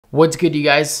What's good, you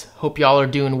guys? Hope y'all are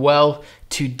doing well.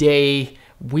 Today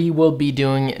we will be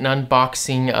doing an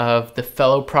unboxing of the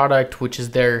Fellow product, which is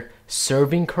their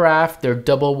serving carafe, their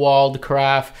double-walled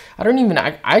carafe.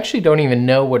 I actually don't even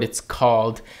know what it's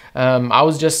called. I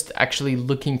was just actually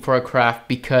looking for a carafe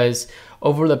because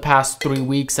over the past 3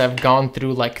 weeks I've gone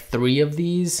through like 3 of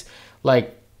these,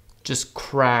 like just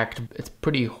cracked. It's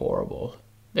pretty horrible.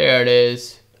 There it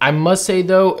is. I must say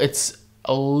though, it's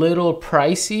a little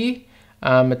pricey.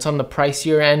 It's on the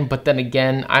pricier end, but then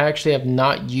again, I actually have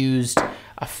not used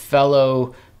a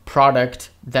Fellow product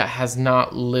that has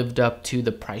not lived up to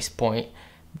the price point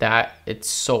that it's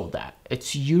sold at.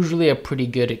 It's usually a pretty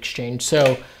good exchange.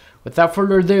 So without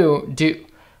further ado,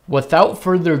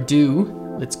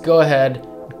 let's go ahead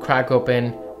and crack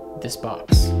open this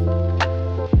box.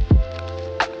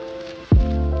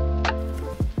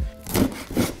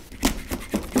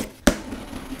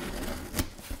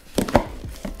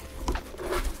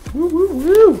 Woo, woo,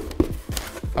 woo.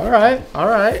 All right.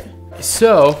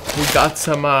 So we got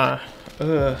some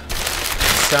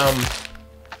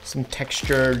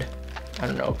textured, I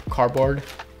don't know, cardboard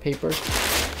paper,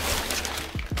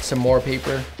 some more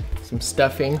paper, some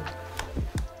stuffing,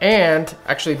 and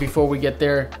actually before we get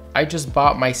there, I just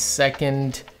bought my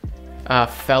second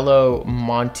Fellow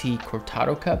Monte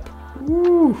Cortado cup.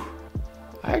 Woo!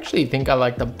 I actually think I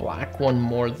like the black one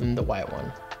more than the white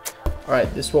one. All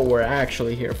right, this is what we're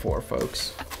actually here for,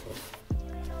 folks.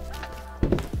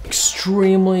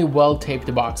 Extremely well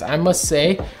taped box. I must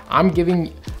say, I'm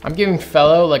giving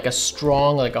Fellow like a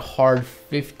strong, like a hard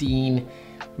 15,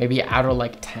 maybe out of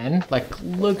like 10. Like,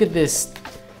 look at this,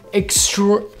 just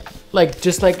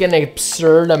like an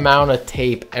absurd amount of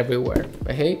tape everywhere.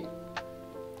 I hate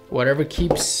whatever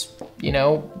keeps,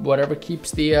 whatever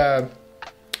keeps the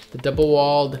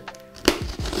double-walled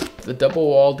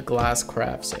glass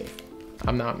carafe safe.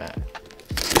 I'm not mad.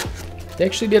 They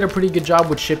actually did a pretty good job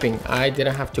with shipping. I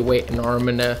didn't have to wait an arm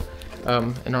and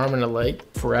a leg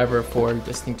forever for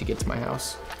this thing to get to my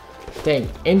house. Dang,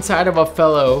 inside of a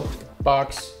Fellow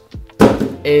box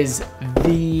is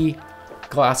the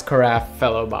glass carafe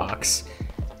Fellow box.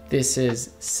 This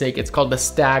is sick. It's called the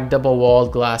Stagg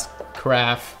double-walled glass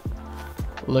carafe.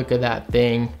 Look at that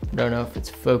thing. I don't know if it's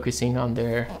focusing on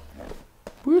there.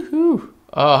 Woohoo!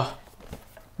 Oh,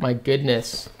 my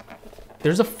goodness.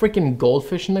 There's a freaking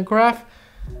goldfish in the carafe.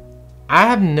 I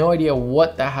have no idea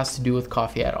what that has to do with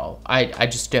coffee at all. I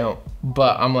just don't.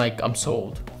 But I'm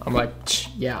sold. I'm like,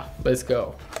 yeah, let's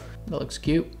go. That looks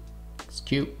cute. It's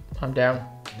cute. I'm down.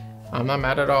 I'm not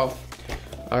mad at all.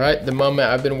 All right, the moment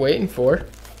I've been waiting for.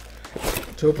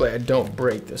 So hopefully I don't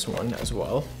break this one as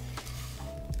well.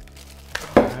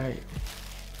 All right.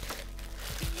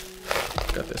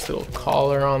 Got this little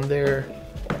collar on there.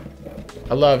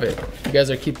 I love it. You guys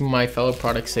are keeping my Fellow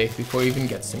product safe before it even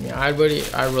gets to me. I really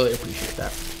appreciate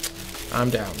that. I'm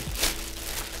down.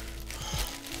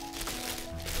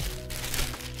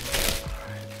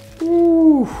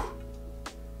 Ooh.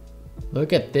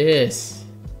 Look at this.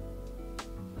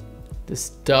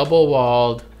 This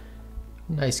double-walled,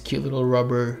 nice cute little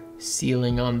rubber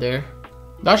sealing on there.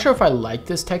 Not sure if I like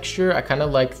this texture. I kind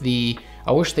of like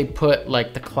I wish they put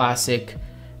like the classic,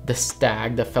 the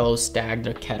Fellow Stagg,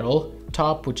 the kettle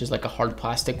top, which is like a hard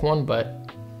plastic one, but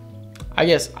I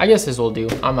guess this will do.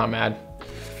 I'm not mad.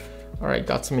 All right,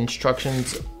 got some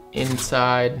instructions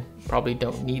inside. Probably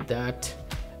don't need that.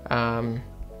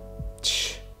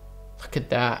 Look at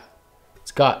that.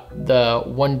 It's got the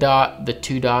 1 dot, the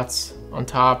 2 dots on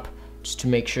top, just to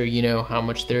make sure you know how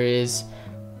much there is.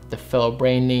 The Fellow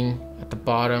branding at the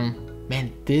bottom.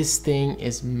 Man, this thing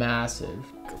is massive.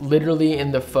 Literally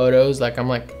in the photos, like I'm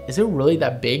like, is it really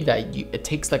that big that it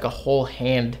takes like a whole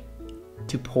hand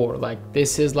to pour? Like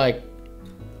this is like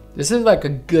a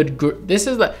good, this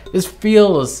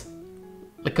feels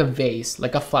like a vase,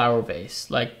 like a flower vase.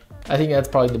 Like, I think that's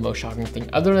probably the most shocking thing.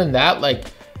 Other than that, like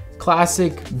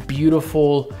classic,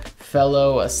 beautiful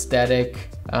Fellow aesthetic.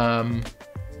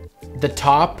 The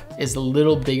top is a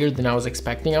little bigger than I was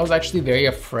expecting. I was actually very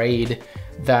afraid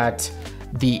that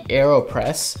the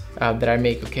AeroPress that I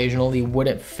make occasionally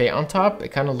wouldn't fit on top. It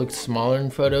kind of looked smaller in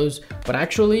photos, but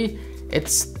actually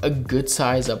it's a good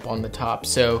size up on the top.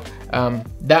 So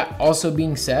that also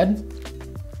being said,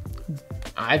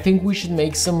 I think we should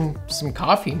make some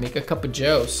coffee, make a cup of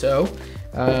joe. So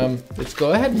let's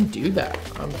go ahead and do that.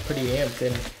 I'm pretty amped,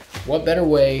 and what better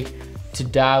way to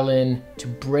dial in, to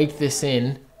break this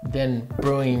in, than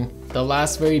brewing the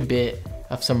last very bit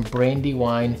of some brandy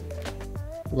wine,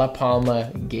 La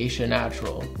Palma Geisha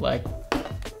Natural. Like,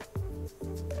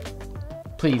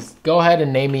 please go ahead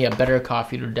and name me a better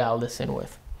coffee to dial this in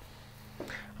with.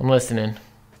 I'm listening.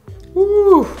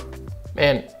 Woo!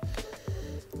 Man,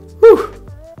 whew,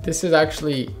 this is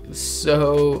actually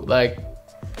so, like,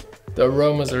 the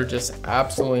aromas are just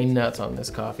absolutely nuts on this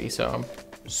coffee, so I'm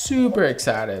super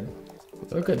excited.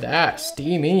 Look at that,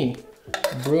 steamy.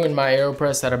 Brewing my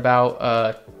AeroPress at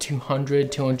about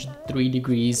 203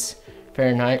 degrees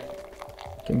Fahrenheit.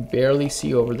 Can barely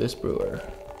see over this brewer,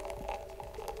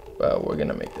 but we're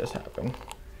gonna make this happen.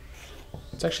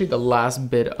 It's actually the last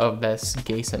bit of this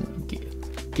Gason.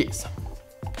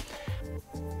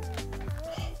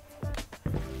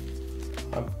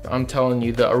 I'm telling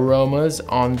you, the aromas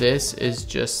on this is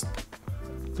just,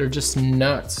 they're just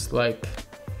nuts. Like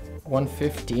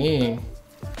 115.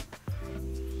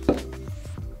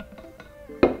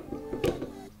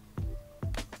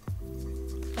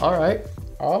 All right.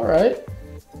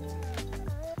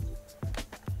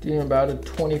 Doing about a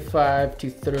 25 to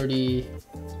 30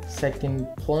 second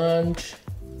plunge.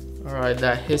 All right,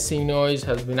 that hissing noise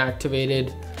has been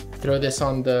activated. Throw this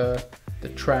on the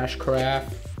trash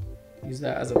carafe. Use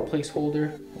that as a placeholder.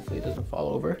 Hopefully it doesn't fall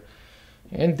over.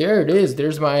 And there it is.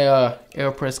 There's my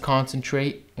AeroPress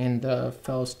concentrate in the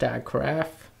fellow Stagg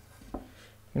carafe. I'm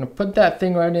gonna put that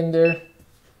thing right in there.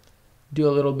 Do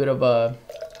a little bit of a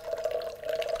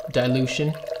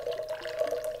dilution.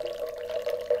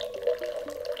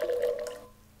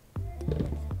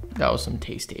 That was some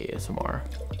tasty ASMR.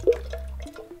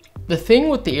 The thing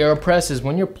with the AeroPress is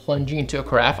when you're plunging into a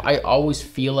carafe, I always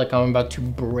feel like I'm about to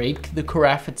break the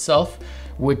carafe itself,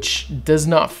 which does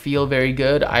not feel very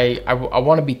good. I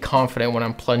want to be confident when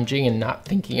I'm plunging and not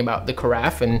thinking about the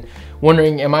carafe and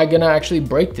wondering, am I gonna actually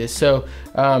break this? So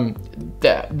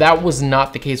that was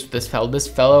not the case with this fellow. This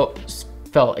fellow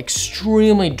felt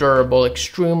extremely durable,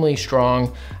 extremely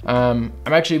strong. I'm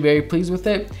actually very pleased with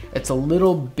it. It's a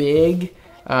little big.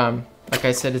 Like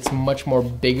I said, it's much more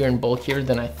bigger and bulkier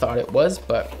than I thought it was,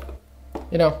 but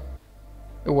you know,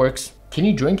 it works. Can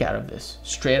you drink out of this?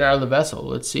 Straight out of the vessel,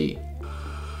 let's see.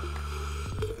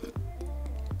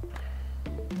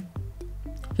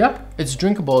 Yep, it's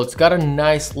drinkable. It's got a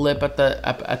nice lip at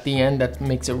the end that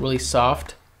makes it really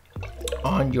soft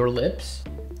on your lips.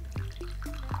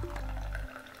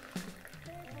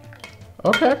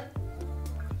 Okay.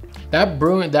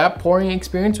 That pouring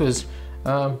experience was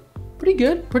pretty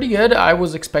good. I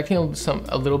was expecting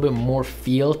a little bit more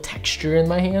feel, texture in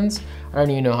my hands. I don't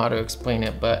even know how to explain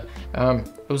it, but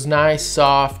it was nice,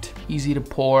 soft, easy to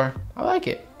pour. I like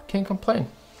it, can't complain.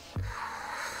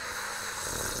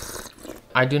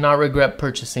 I do not regret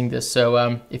purchasing this,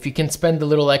 so if you can spend a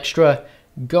little extra,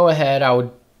 go ahead.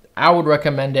 I would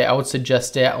recommend it, I would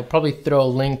suggest it. I'll probably throw a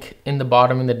link in the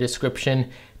bottom in the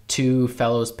description to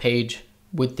Fellow's page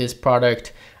with this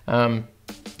product.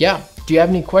 Yeah, do you have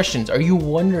any questions? Are you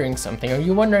wondering something? Are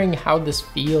you wondering how this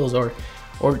feels, or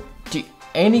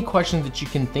any questions that you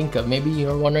can think of? Maybe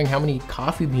you're wondering how many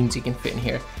coffee beans you can fit in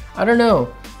here. I don't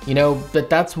know, you know, but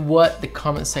that's what the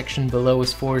comment section below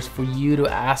is for you to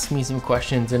ask me some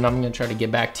questions, and I'm gonna try to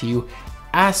get back to you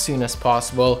as soon as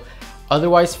possible.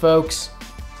 Otherwise, folks,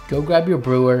 go grab your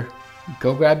brewer,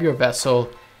 go grab your vessel,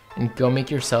 and go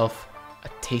make yourself a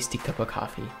tasty cup of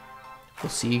coffee. We'll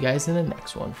see you guys in the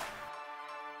next one.